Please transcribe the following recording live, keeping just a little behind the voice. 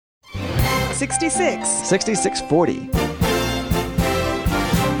66.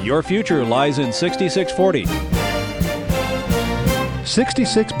 6640. Your future lies in 6640.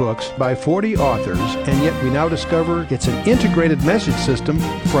 66 books by 40 authors, and yet we now discover it's an integrated message system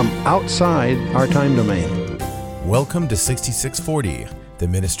from outside our time domain. Welcome to 6640, the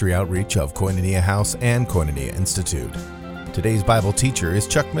ministry outreach of Koinonia House and Koinonia Institute. Today's Bible teacher is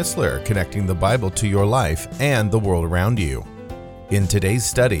Chuck Missler, connecting the Bible to your life and the world around you. In today's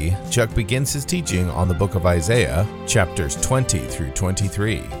study, Chuck begins his teaching on the book of Isaiah, chapters 20 through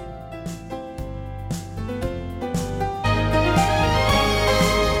 23.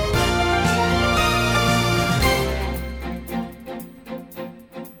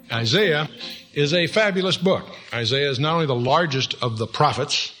 Isaiah is a fabulous book. Isaiah is not only the largest of the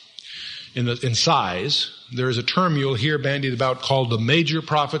prophets in size. There is a term you'll hear bandied about called the major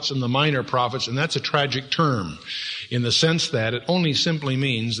prophets and the minor prophets, and that's a tragic term in the sense that it only simply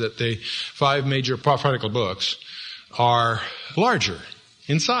means that the 5 major prophetical books are larger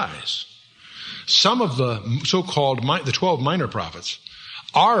in size. Some of the so-called the 12 minor prophets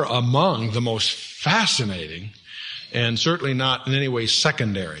are among the most fascinating and certainly not in any way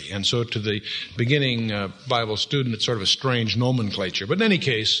secondary. And so to the beginning Bible student, it's sort of a strange nomenclature. But in any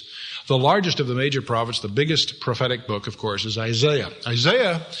case, the largest of the major prophets, the biggest prophetic book, of course, is Isaiah.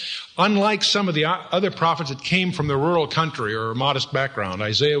 Isaiah, unlike some of the other prophets that came from the rural country or a modest background,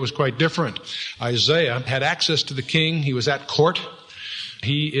 Isaiah was quite different. Isaiah had access to the king. He was at court.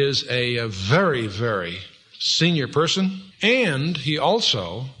 He is a very, very senior person. And he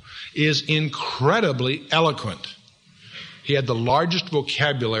also is incredibly eloquent. He had the largest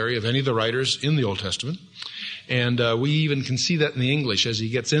vocabulary of any of the writers in the Old Testament. And we even can see that in the English. As he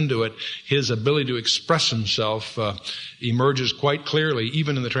gets into it, his ability to express himself emerges quite clearly,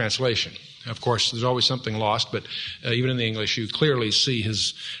 even in the translation. Of course, there's always something lost, but even in the English, you clearly see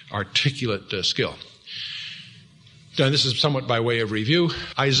his articulate skill. Now, this is somewhat by way of review.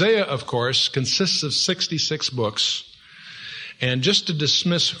 Isaiah, of course, consists of 66 books. And just to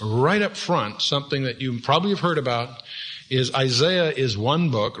dismiss right up front something that you probably have heard about is Isaiah is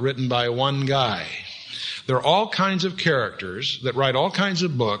one book written by one guy. There are all kinds of characters that write all kinds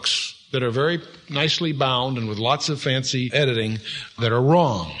of books that are very nicely bound and with lots of fancy editing that are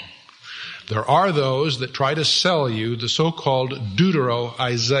wrong. There are those that try to sell you the so-called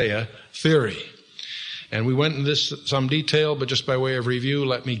Deutero-Isaiah theory. And we went into this some detail, but just by way of review,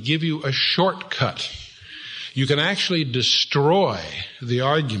 let me give you a shortcut. You can actually destroy the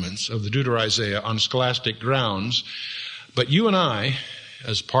arguments of the Deutero-Isaiah on scholastic grounds, but you and I,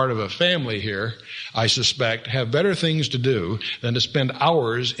 as part of a family here, I suspect, have better things to do than to spend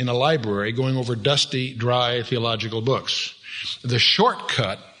hours in a library going over dusty, dry theological books. The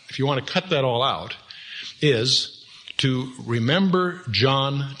shortcut, if you want to cut that all out, is to remember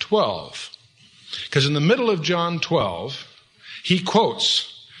John 12. Because in the middle of John 12, he quotes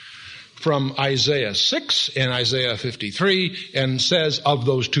from Isaiah 6 and Isaiah 53 and says of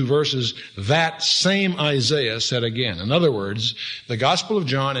those two verses, that same Isaiah said again. In other words, the Gospel of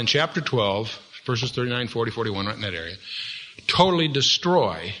John in chapter 12, verses 39, 40, 41, right in that area, totally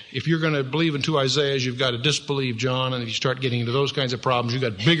destroy. If you're going to believe in two Isaiahs, you've got to disbelieve John, and if you start getting into those kinds of problems, you've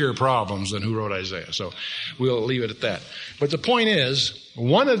got bigger problems than who wrote Isaiah. So we'll leave it at that. But the point is,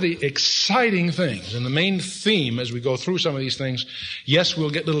 one of the exciting things, and the main theme as we go through some of these things, yes, we'll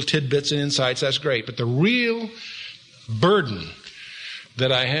get little tidbits and insights, that's great, but the real burden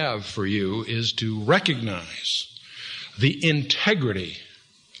that I have for you is to recognize the integrity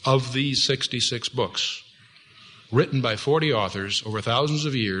of these 66 books written by 40 authors over thousands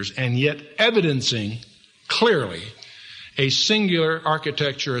of years, and yet evidencing clearly a singular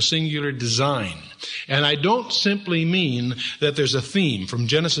architecture, a singular design. And I don't simply mean that there's a theme from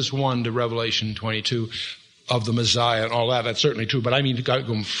Genesis 1 to Revelation 22 of the Messiah and all that. That's certainly true, but I mean to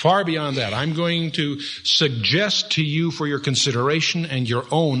go far beyond that. I'm going to suggest to you for your consideration and your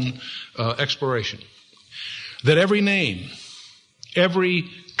own exploration that every name, every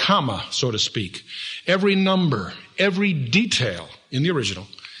comma, so to speak, every number, every detail in the original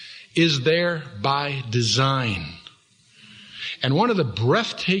is there by design. And one of the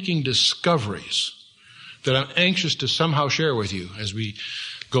breathtaking discoveries that I'm anxious to somehow share with you as we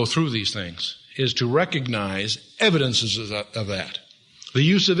go through these things is to recognize evidences of that. The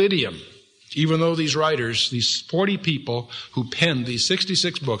use of idiom. Even though these writers, these 40 people who penned these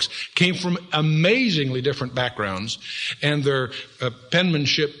 66 books, came from amazingly different backgrounds, and their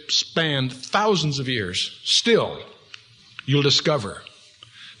penmanship spanned thousands of years, still, you'll discover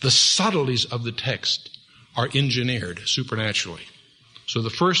the subtleties of the text are engineered supernaturally. So the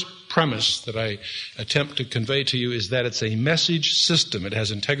first premise that I attempt to convey to you is that it's a message system. It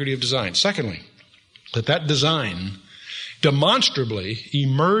has integrity of design. Secondly, that design demonstrably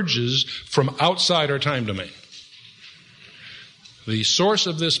emerges from outside our time domain. The source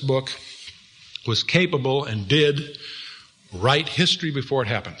of this book was capable and did write history before it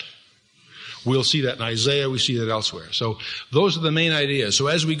happened. We'll see that in Isaiah, we see that elsewhere. So those are the main ideas. So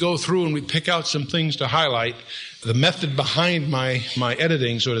as we go through and we pick out some things to highlight, the method behind my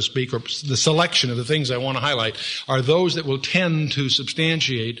editing, so to speak, or the selection of the things I want to highlight, are those that will tend to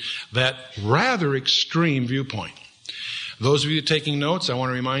substantiate that rather extreme viewpoint. Those of you taking notes, I want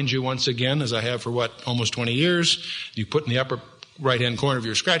to remind you once again, as I have for almost 20 years, you put in the upper right-hand corner of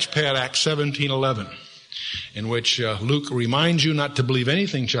your scratch pad Acts 17:11. In which Luke reminds you not to believe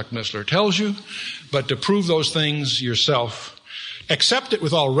anything Chuck Missler tells you, but to prove those things yourself. Accept it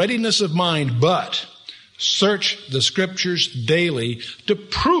with all readiness of mind, but search the Scriptures daily to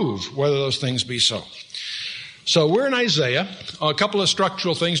prove whether those things be so. So we're in Isaiah. A couple of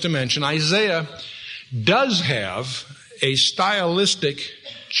structural things to mention. Isaiah does have a stylistic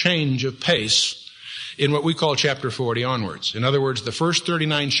change of pace in what we call chapter 40 onwards. In other words, the first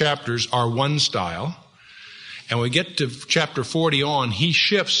 39 chapters are one style. And when we get to chapter 40 on, he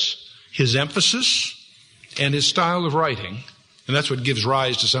shifts his emphasis and his style of writing. And that's what gives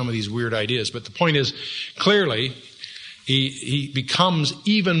rise to some of these weird ideas. But the point is, clearly, he becomes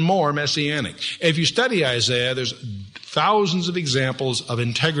even more messianic. If you study Isaiah, there's thousands of examples of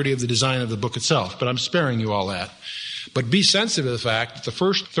integrity of the design of the book itself. But I'm sparing you all that. But be sensitive to the fact that the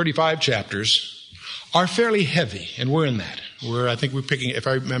first 35 chapters are fairly heavy. And we're in that. I think we're picking, if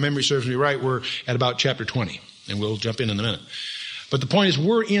my memory serves me right, we're at about chapter 20. And we'll jump in a minute. But the point is,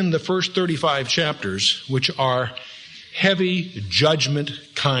 we're in the first 35 chapters, which are heavy judgment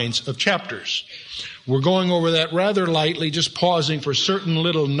kinds of chapters. We're going over that rather lightly, just pausing for certain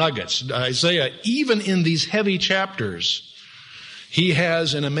little nuggets. Isaiah, even in these heavy chapters, he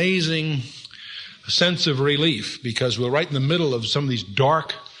has an amazing sense of relief, because we're right in the middle of some of these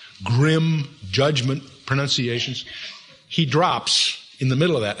dark, grim judgment pronunciations. He drops in the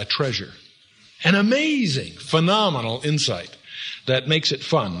middle of that a treasure. An amazing, phenomenal insight that makes it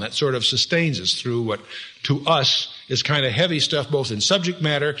fun, that sort of sustains us through what to us is kind of heavy stuff, both in subject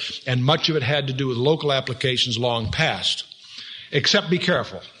matter, and much of it had to do with local applications long past. Except be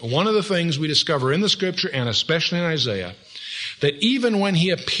careful. One of the things we discover in the Scripture, and especially in Isaiah, that even when he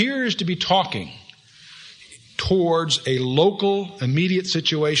appears to be talking towards a local, immediate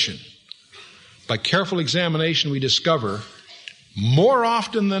situation, by careful examination we discover, more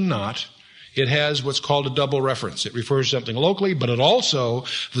often than not, it has what's called a double reference. It refers to something locally, but it also,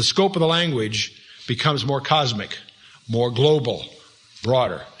 the scope of the language becomes more cosmic, more global,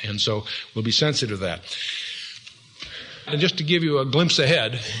 broader. And so we'll be sensitive to that. And just to give you a glimpse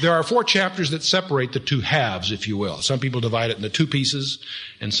ahead, there are 4 chapters that separate the two halves, if you will. Some people divide it into 2 pieces,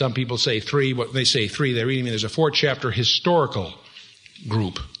 and some people say 3. When they say 3, they really mean there's a 4-chapter historical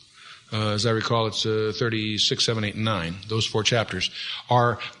group. As I recall, it's 36, 7, 8, and 9. Those 4 chapters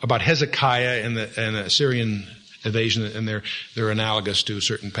are about Hezekiah and the Assyrian invasion, and they're analogous to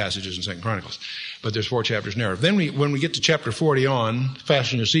certain passages in 2 Chronicles. But there's 4 chapters narrative. Then when we get to chapter 40 on,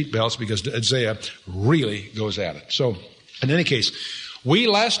 fasten your seatbelts, because Isaiah really goes at it. So, in any case,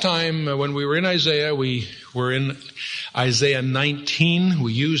 last time when we were in Isaiah, we were in Isaiah 19.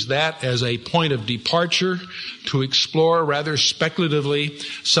 We used that as a point of departure to explore rather speculatively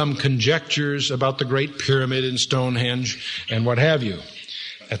some conjectures about the Great Pyramid and Stonehenge and what have you.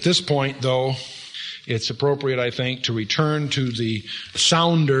 At this point, though, it's appropriate, I think, to return to the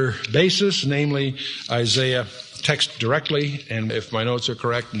sounder basis, namely Isaiah text directly, and if my notes are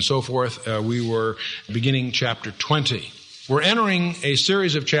correct and so forth, we were beginning chapter 20. We're entering a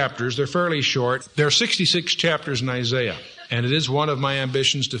series of chapters. They're fairly short. There are 66 chapters in Isaiah, and it is one of my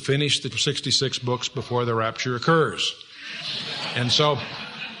ambitions to finish the 66 books before the rapture occurs. And so,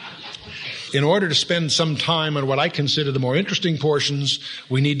 in order to spend some time on what I consider the more interesting portions,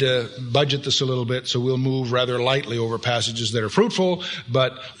 we need to budget this a little bit, so we'll move rather lightly over passages that are fruitful,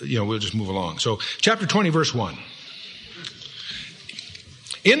 but, we'll just move along. So, chapter 20, verse 1.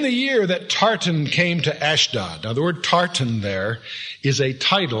 In the year that Tartan came to Ashdod. Now, the word Tartan there is a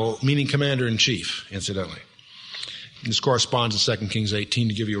title meaning commander-in-chief, incidentally. This corresponds to 2 Kings 18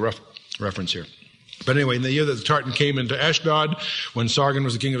 to give you a rough reference here. But anyway, in the year that the Tartan came into Ashdod, when Sargon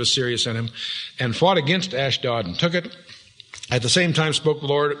was the king of Assyria, sent him, and fought against Ashdod and took it, at the same time spoke the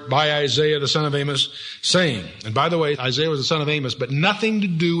Lord by Isaiah the son of Amos, saying, and by the way, Isaiah was the son of Amos, but nothing to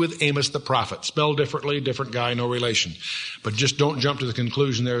do with Amos the prophet. Spelled differently, different guy, no relation. But just don't jump to the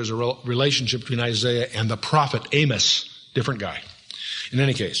conclusion there is a relationship between Isaiah and the prophet Amos, different guy. In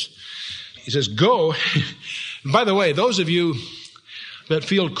any case, He says, go. And by the way, those of you that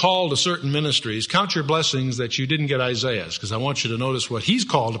feel called to certain ministries, count your blessings that you didn't get Isaiah's, because I want you to notice what he's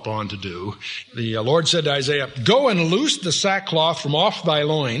called upon to do. The Lord said to Isaiah, go and loose the sackcloth from off thy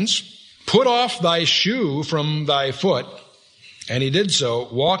loins, put off thy shoe from thy foot. And he did so,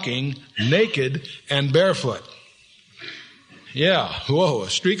 walking naked and barefoot. Yeah, whoa, a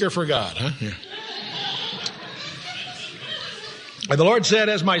streaker for God, huh? Yeah. And the Lord said,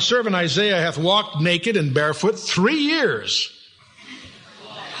 as my servant Isaiah hath walked naked and barefoot 3 years.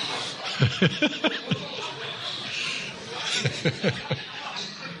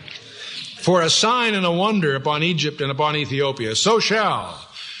 For a sign and a wonder upon Egypt and upon Ethiopia, so shall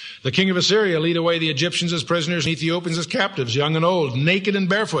the king of Assyria lead away the Egyptians as prisoners and Ethiopians as captives, young and old, naked and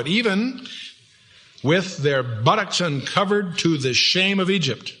barefoot, even with their buttocks uncovered to the shame of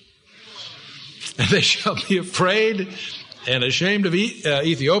Egypt. And they shall be afraid and ashamed of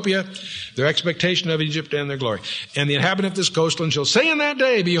Ethiopia, their expectation of Egypt and their glory. And the inhabitant of this coastland shall say in that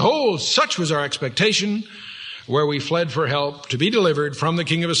day, behold, such was our expectation, where we fled for help to be delivered from the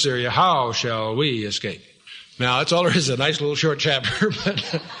king of Assyria. How shall we escape? Now, that's all there is, a nice little short chapter,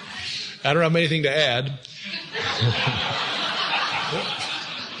 but I don't have anything to add.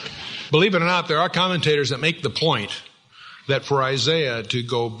 Believe it or not, there are commentators that make the point that for Isaiah to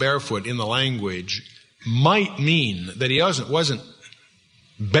go barefoot in the language might mean that he wasn't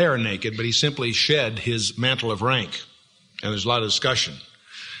bare naked, but he simply shed his mantle of rank. And there's a lot of discussion.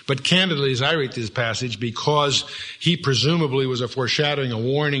 But candidly, as I read this passage, because he presumably was a foreshadowing, a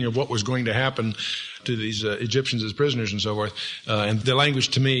warning of what was going to happen to these Egyptians as prisoners and so forth, and the language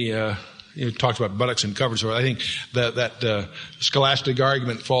to me, it talks about buttocks and covered, so I think that scholastic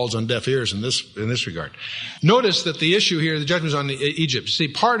argument falls on deaf ears in this regard. Notice that the issue here, the judgment is on Egypt. See,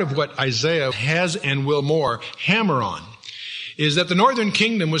 part of what Isaiah has and will more hammer on is that the northern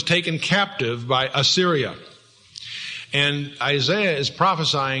kingdom was taken captive by Assyria. And Isaiah is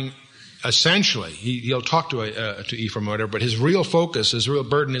prophesying essentially, he'll talk to Ephraim or whatever, but his real focus, his real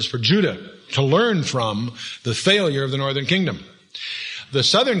burden is for Judah to learn from the failure of the northern kingdom. The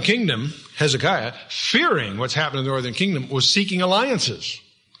southern kingdom, Hezekiah, fearing what's happened in the northern kingdom, was seeking alliances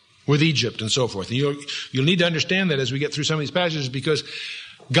with Egypt and so forth. And you'll need to understand that as we get through some of these passages, because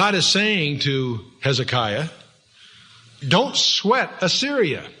God is saying to Hezekiah, don't sweat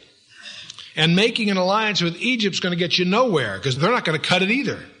Assyria. And making an alliance with Egypt is going to get you nowhere, because they're not going to cut it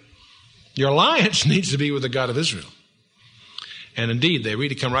either. Your alliance needs to be with the God of Israel. And indeed, they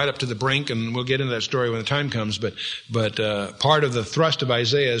really come right up to the brink, and we'll get into that story when the time comes. But part of the thrust of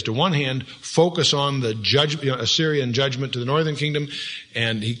Isaiah is, to one hand, focus on the Assyrian judgment to the northern kingdom,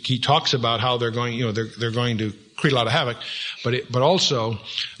 and he talks about how they're going to create a lot of havoc. But also,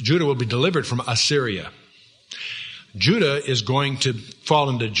 Judah will be delivered from Assyria. Judah is going to fall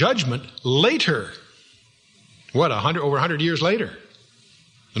into judgment later. Over 100 years later.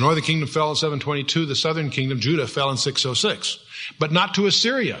 The northern kingdom fell in 722. The southern kingdom, Judah, fell in 606. But not to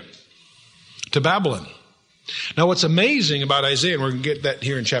Assyria, to Babylon. Now, what's amazing about Isaiah, and we're going to get that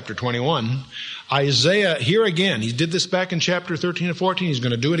here in chapter 21, Isaiah, here again, he did this back in chapter 13 and 14. He's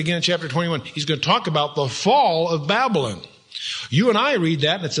going to do it again in chapter 21. He's going to talk about the fall of Babylon. You and I read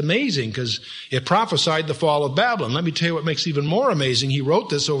that, and it's amazing because it prophesied the fall of Babylon. Let me tell you what makes it even more amazing. He wrote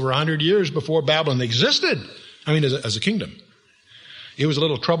this over 100 years before Babylon existed. I mean, as a kingdom. It was a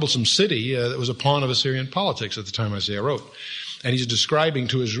little troublesome city that was a pawn of Assyrian politics at the time Isaiah wrote. And he's describing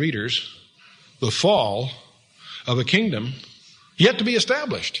to his readers the fall of a kingdom yet to be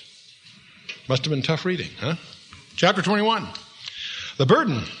established. Must have been tough reading, huh? Chapter 21. The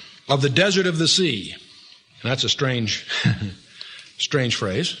burden of the desert of the sea. And that's a strange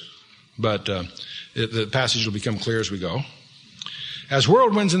phrase, but the passage will become clear as we go. As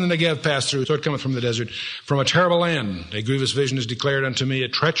whirlwinds in the Negev pass through, so it cometh from the desert, from a terrible land. A grievous vision is declared unto me. A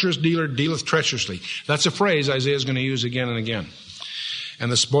treacherous dealer dealeth treacherously. That's a phrase Isaiah is going to use again and again.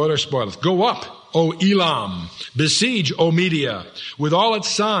 And the spoiler spoileth. Go up, O Elam. Besiege, O Media. With all its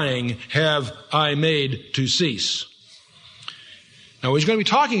sighing have I made to cease. Now, what he's going to be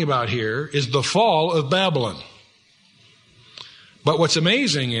talking about here is the fall of Babylon. But what's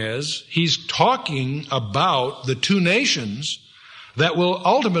amazing is he's talking about the two nations that will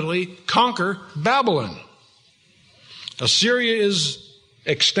ultimately conquer Babylon. Assyria is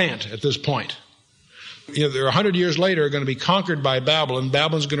extant at this point. They're 100 years later going to be conquered by Babylon.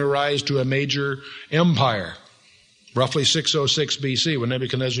 Babylon's going to rise to a major empire. Roughly 606 BC, when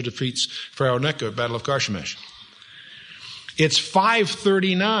Nebuchadnezzar defeats Pharaoh Necho at the Battle of Carchemish. It's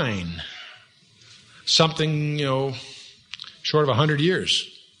 539, something, short of 100 years,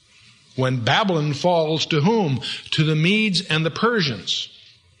 when Babylon falls to whom? To the Medes and the Persians.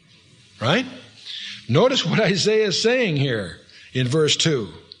 right? Notice what Isaiah is saying here in verse 2.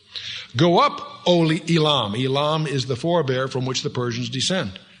 Go up, O Elam. Elam is the forebear from which the Persians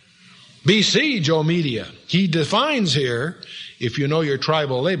descend. Besiege, O Media. He defines here, if you know your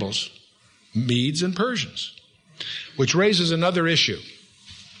tribal labels, Medes and Persians, which raises another issue.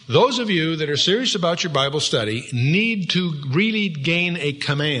 Those of you that are serious about your Bible study need to really gain a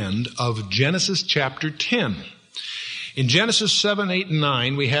command of Genesis chapter 10. In Genesis 7, 8, and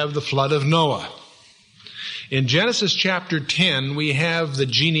 9, we have the flood of Noah. In Genesis chapter 10, we have the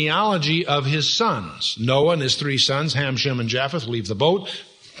genealogy of his sons. Noah and his 3 sons, Ham, Shem, and Japheth, leave the boat,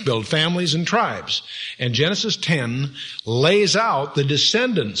 build families and tribes. And Genesis 10 lays out the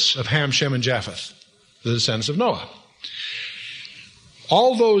descendants of Ham, Shem, and Japheth, the descendants of Noah.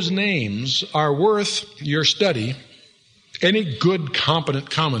 All those names are worth your study. Any good, competent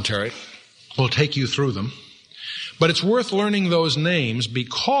commentary will take you through them. But it's worth learning those names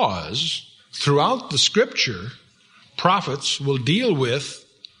because throughout the Scripture, prophets will deal with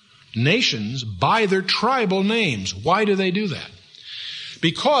nations by their tribal names. Why do they do that?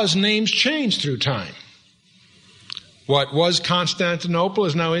 Because names change through time. What was Constantinople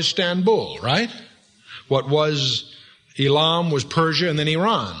is now Istanbul, right? What was Elam was Persia and then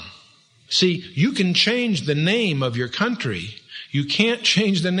Iran. See, you can change the name of your country. You can't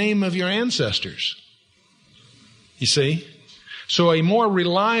change the name of your ancestors. You see? So a more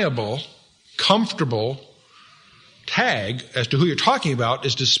reliable, comfortable tag as to who you're talking about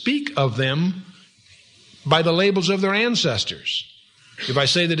is to speak of them by the labels of their ancestors. If I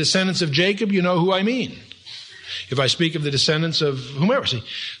say the descendants of Jacob, you know who I mean. If I speak of the descendants of whomever. See?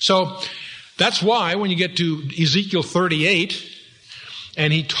 So that's why when you get to Ezekiel 38,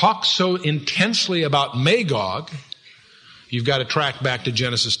 and he talks so intensely about Magog, you've got to track back to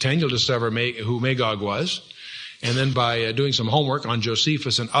Genesis 10. You'll discover who Magog was. And then by doing some homework on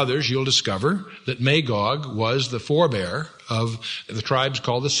Josephus and others, you'll discover that Magog was the forebear of the tribes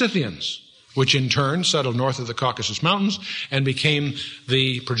called the Scythians, which in turn settled north of the Caucasus Mountains and became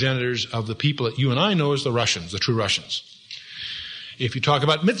the progenitors of the people that you and I know as the Russians, the true Russians. If you talk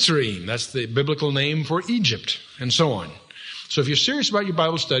about Mitzrayim, that's the biblical name for Egypt, and so on. So if you're serious about your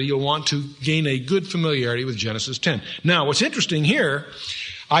Bible study, you'll want to gain a good familiarity with Genesis 10. Now, what's interesting here,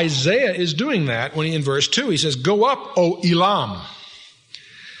 Isaiah is doing that when in verse 2, he says, Go up, O Elam.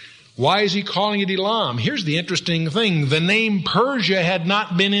 Why is he calling it Elam? Here's the interesting thing. The name Persia had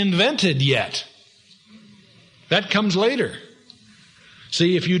not been invented yet. That comes later.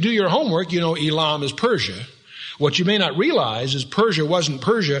 See, if you do your homework, you know Elam is Persia. What you may not realize is Persia wasn't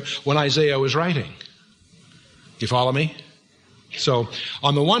Persia when Isaiah was writing. You follow me? So,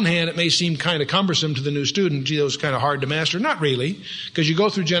 on the one hand, it may seem kind of cumbersome to the new student. Gee, those are kind of hard to master. Not really, because you go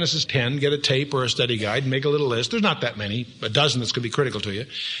through Genesis 10, get a tape or a study guide, and make a little list. There's not that many, a dozen that's going to be critical to you,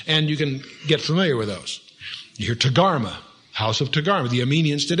 and you can get familiar with those. You hear Togarmah, house of Togarmah. The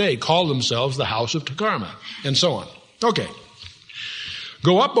Armenians today call themselves the house of Togarmah, and so on. Okay.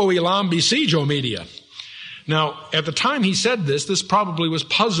 Go up, O Elam, besiege, O Media. Now, at the time he said this probably was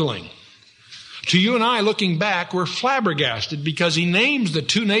puzzling. To you and I, looking back, we're flabbergasted because he names the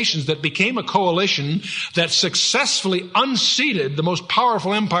 2 nations that became a coalition that successfully unseated the most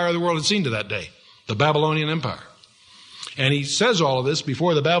powerful empire the world had seen to that day, the Babylonian Empire. And he says all of this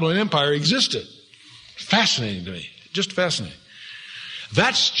before the Babylonian Empire existed. Fascinating to me, just fascinating.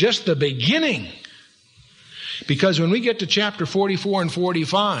 That's just the beginning. Because when we get to chapter 44 and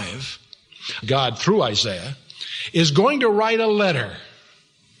 45, God, through Isaiah, is going to write a letter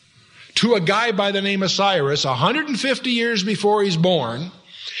to a guy by the name of Cyrus 150 years before he's born.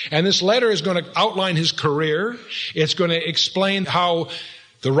 And this letter is going to outline his career. It's going to explain how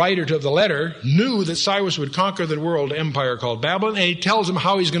the writer of the letter knew that Cyrus would conquer the world empire called Babylon, and he tells him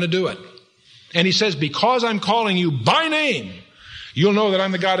how he's going to do it. And he says, because I'm calling you by name, you'll know that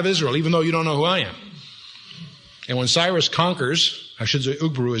I'm the God of Israel, even though you don't know who I am. And when Cyrus conquers, I should say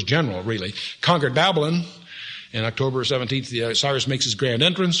Ugbaru is general, really, conquered Babylon, and October 17th, Cyrus makes his grand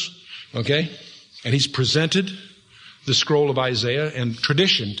entrance. Okay? And he's presented the scroll of Isaiah, and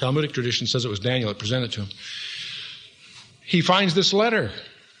tradition, Talmudic tradition, says it was Daniel that presented to him. He finds this letter,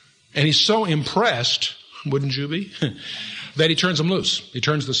 and he's so impressed, wouldn't you be, that he turns them loose. He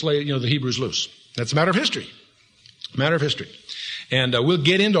turns the slave, the Hebrews loose. That's a matter of history. Matter of history. And we'll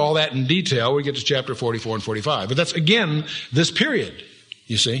get into all that in detail when we get to chapter 44 and 45. But that's, again, this period,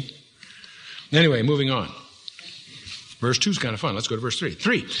 you see. Anyway, moving on. Verse 2 is kind of fun. Let's go to verse 3.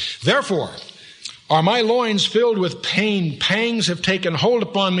 3. Therefore, are my loins filled with pain? Pangs have taken hold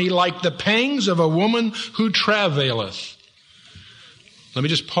upon me like the pangs of a woman who travaileth. Let me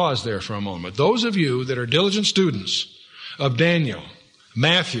just pause there for a moment. Those of you that are diligent students of Daniel,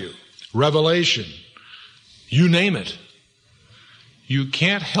 Matthew, Revelation, you name it. You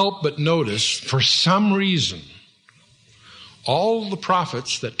can't help but notice, for some reason, all the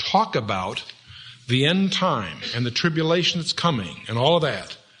prophets that talk about the end time and the tribulation that's coming and all of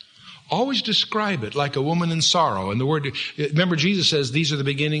that always describe it like a woman in sorrow. And the word, remember Jesus says these are the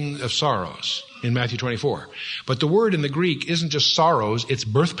beginning of sorrows in Matthew 24. But the word in the Greek isn't just sorrows, it's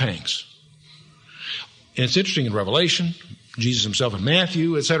birth pangs. And it's interesting in Revelation, Jesus himself in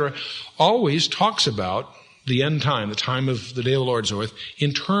Matthew, etc., always talks about the end time, the time of the day of the Lord's oath,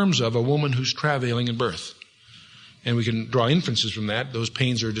 in terms of a woman who's travailing in birth. And we can draw inferences from that. Those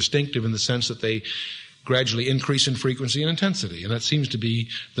pains are distinctive in the sense that they gradually increase in frequency and intensity. And that seems to be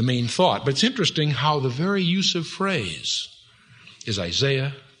the main thought. But it's interesting how the very use of phrase is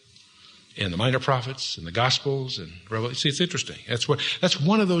Isaiah and the minor prophets and the Gospels and Revelation. See, it's interesting. That's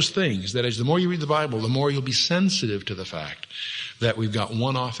one of those things that as the more you read the Bible, the more you'll be sensitive to the fact that we've got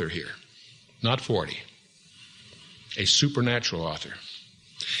one author here, not 40. A supernatural author.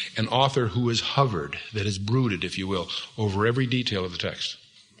 An author who has hovered, that has brooded, if you will, over every detail of the text.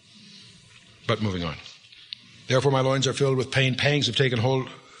 But moving on. Therefore my loins are filled with pain. Pangs have taken hold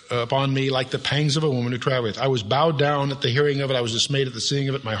upon me like the pangs of a woman who travaileth. I was bowed down at the hearing of it. I was dismayed at the seeing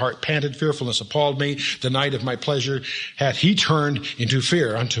of it. My heart panted. Fearfulness appalled me. The night of my pleasure hath he turned into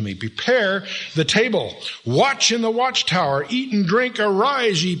fear unto me. Prepare the table. Watch in the watchtower. Eat and drink.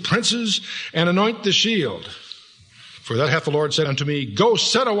 Arise, ye princes, and anoint the shield. For that hath the Lord said unto me, go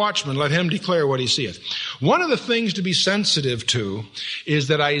set a watchman, let him declare what he seeth. One of the things to be sensitive to is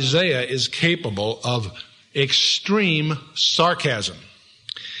that Isaiah is capable of extreme sarcasm.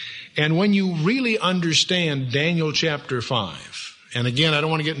 And when you really understand Daniel chapter 5, and again, I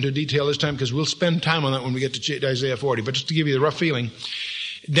don't want to get into detail this time because we'll spend time on that when we get to Isaiah 40, but just to give you the rough feeling,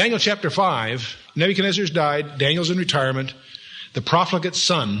 Daniel chapter 5, Nebuchadnezzar's died, Daniel's in retirement, the profligate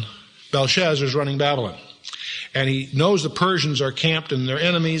son, Belshazzar, is running Babylon. And he knows the Persians are camped and they're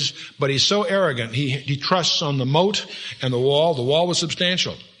enemies, but he's so arrogant. He trusts on the moat and the wall. The wall was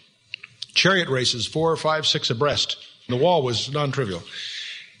substantial. Chariot races, 4 or 5, 6 abreast. The wall was non-trivial.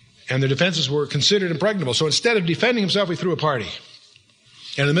 And the defenses were considered impregnable. So instead of defending himself, he threw a party.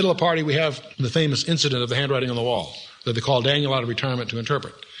 And in the middle of the party, we have the famous incident of the handwriting on the wall that they call Daniel out of retirement to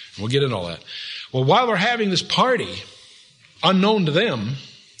interpret. And we'll get into all that. Well, while they're having this party, unknown to them,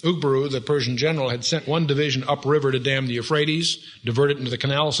 Ugbaru, the Persian general, had sent one division upriver to dam the Euphrates, divert it into the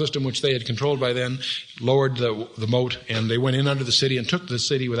canal system, which they had controlled by then, lowered the moat, and they went in under the city and took the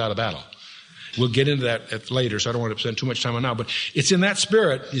city without a battle. We'll get into that later, so I don't want to spend too much time on now. But it's in that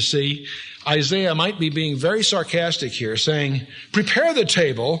spirit, you see, Isaiah might be being very sarcastic here, saying, prepare the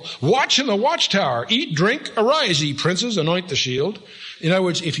table, watch in the watchtower, eat, drink, arise, ye princes, anoint the shield. In other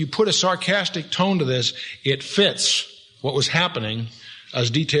words, if you put a sarcastic tone to this, it fits what was happening as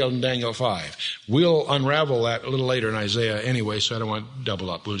detailed in Daniel 5. We'll unravel that a little later in Isaiah anyway, so I don't want to double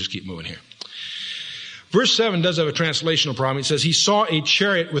up. We'll just keep moving here. Verse 7 does have a translational problem. It says, he saw a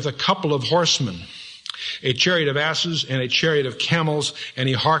chariot with a couple of horsemen, a chariot of asses and a chariot of camels, and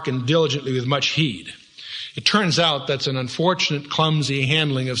he hearkened diligently with much heed. It turns out that's an unfortunate, clumsy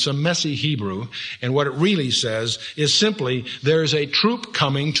handling of some messy Hebrew, and what it really says is simply, there's a troop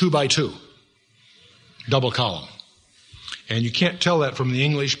coming 2 by 2. Double column. And you can't tell that from the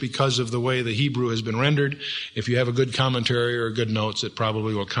English because of the way the Hebrew has been rendered. If you have a good commentary or good notes, it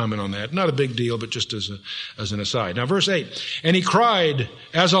probably will comment on that. Not a big deal, but just as an aside. Now, verse 8, and he cried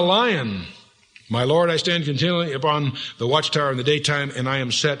as a lion, my Lord, I stand continually upon the watchtower in the daytime, and I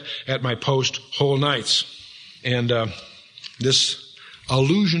am set at my post whole nights. And this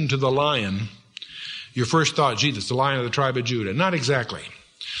allusion to the lion, your first thought, Jesus, the lion of the tribe of Judah. Not exactly.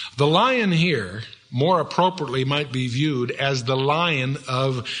 The lion here more appropriately might be viewed as the lion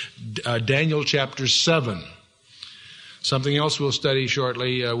of Daniel chapter 7. Something else we'll study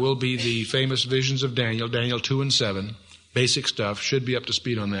shortly will be the famous visions of Daniel, Daniel 2 and 7. Basic stuff, should be up to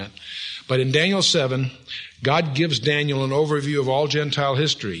speed on that. But in Daniel 7, God gives Daniel an overview of all Gentile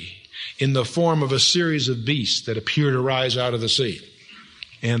history in the form of a series of beasts that appear to rise out of the sea.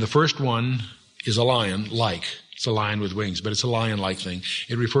 And the first one is a lion-like. It's a lion with wings, but it's a lion-like thing.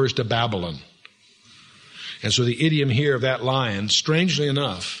 It refers to Babylon. And so the idiom here of that lion, strangely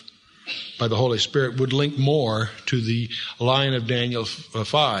enough, by the Holy Spirit, would link more to the lion of Daniel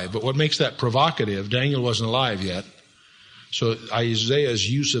 5. But what makes that provocative, Daniel wasn't alive yet. So Isaiah's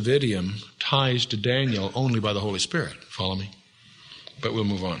use of idiom ties to Daniel only by the Holy Spirit. Follow me? But we'll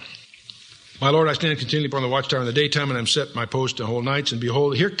move on. My Lord, I stand continually upon the watchtower in the daytime, and I am set my post the whole nights. And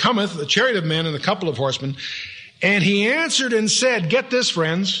behold, here cometh a chariot of men and a couple of horsemen. And he answered and said, get this,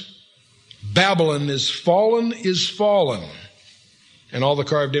 friends, Babylon is fallen, and all the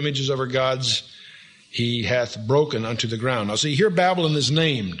carved images of her gods he hath broken unto the ground. Now see, here Babylon is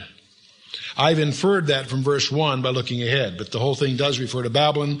named. I've inferred that from verse 1 by looking ahead, but the whole thing does refer to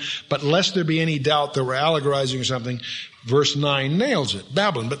Babylon. But lest there be any doubt that we're allegorizing or something, verse 9 nails it,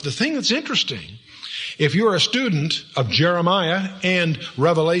 Babylon. But the thing that's interesting, if you're a student of Jeremiah and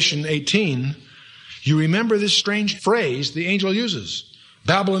Revelation 18, you remember this strange phrase the angel uses.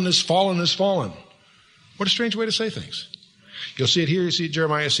 Babylon is fallen, is fallen. What a strange way to say things. You'll see it here, you see it in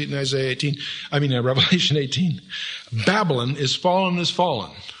Jeremiah, you see it in Revelation 18. Babylon is fallen, is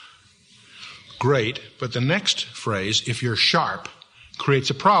fallen. Great, but the next phrase, if you're sharp,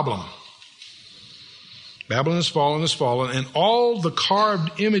 creates a problem. Babylon is fallen, and all the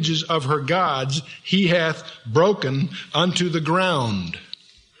carved images of her gods he hath broken unto the ground.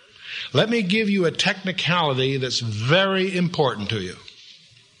 Let me give you a technicality that's very important to you.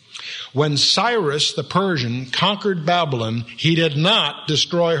 When Cyrus the Persian conquered Babylon, he did not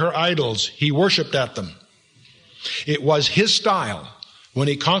destroy her idols. He worshiped at them. It was his style when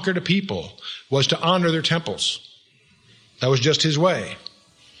he conquered a people was to honor their temples. That was just his way.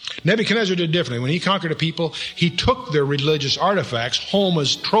 Nebuchadnezzar did differently. When he conquered a people, he took their religious artifacts home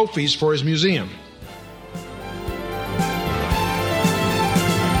as trophies for his museum.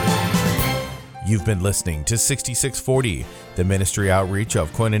 You've been listening to 6640, the ministry outreach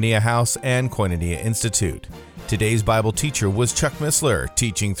of Koinonia House and Koinonia Institute. Today's Bible teacher was Chuck Missler,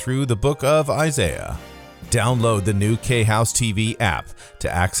 teaching through the book of Isaiah. Download the new K-House TV app to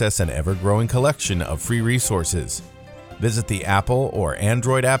access an ever-growing collection of free resources. Visit the Apple or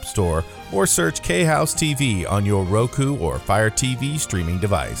Android App Store or search K-House TV on your Roku or Fire TV streaming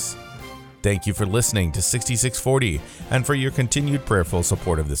device. Thank you for listening to 6640 and for your continued prayerful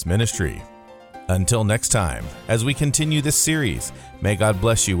support of this ministry. Until next time, as we continue this series, may God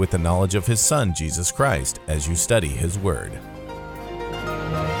bless you with the knowledge of His Son, Jesus Christ, as you study His Word.